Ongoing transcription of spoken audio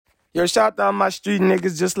Yo, shout out my street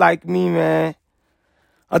niggas just like me, man.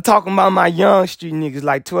 I'm talking about my young street niggas,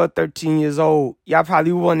 like 12, 13 years old. Y'all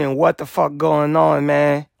probably wondering what the fuck going on,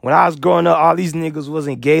 man. When I was growing up, all these niggas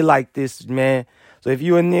wasn't gay like this, man. So if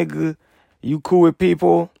you a nigga, you cool with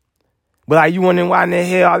people, but like you wondering why in the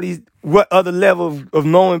hell what other level of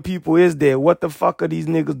knowing people is there? What the fuck are these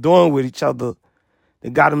niggas doing with each other? They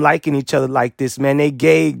got them liking each other like this, man. They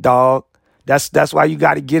gay, dog. That's why you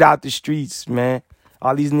got to get out the streets, man.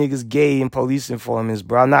 All these niggas gay and police informants,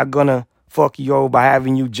 bro. I'm not gonna fuck you over by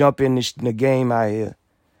having you jump in the game out here.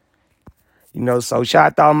 You know, so shout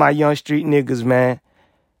out to all my young street niggas, man.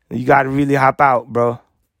 You got to really hop out, bro. You know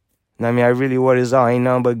what I mean? I really what is all. Ain't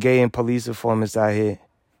nothing but gay and police informants out here.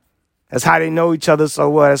 That's how they know each other so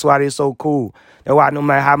well. That's why they so cool. That's why no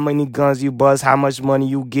matter how many guns you bust, how much money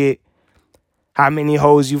you get, how many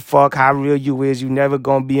hoes you fuck, how real you is, you never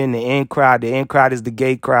gonna be in the in crowd. The in crowd is the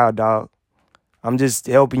gay crowd, dog. I'm just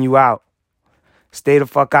helping you out. Stay the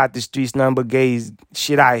fuck out the streets, nothing but gays.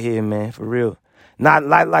 Shit out here, man, for real. Not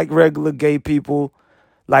like regular gay people,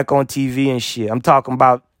 like on TV and shit. I'm talking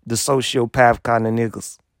about the sociopath kind of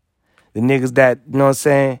niggas. The niggas that, you know what I'm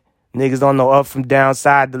saying? Niggas don't know up from down,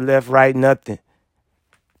 side to left, right, nothing.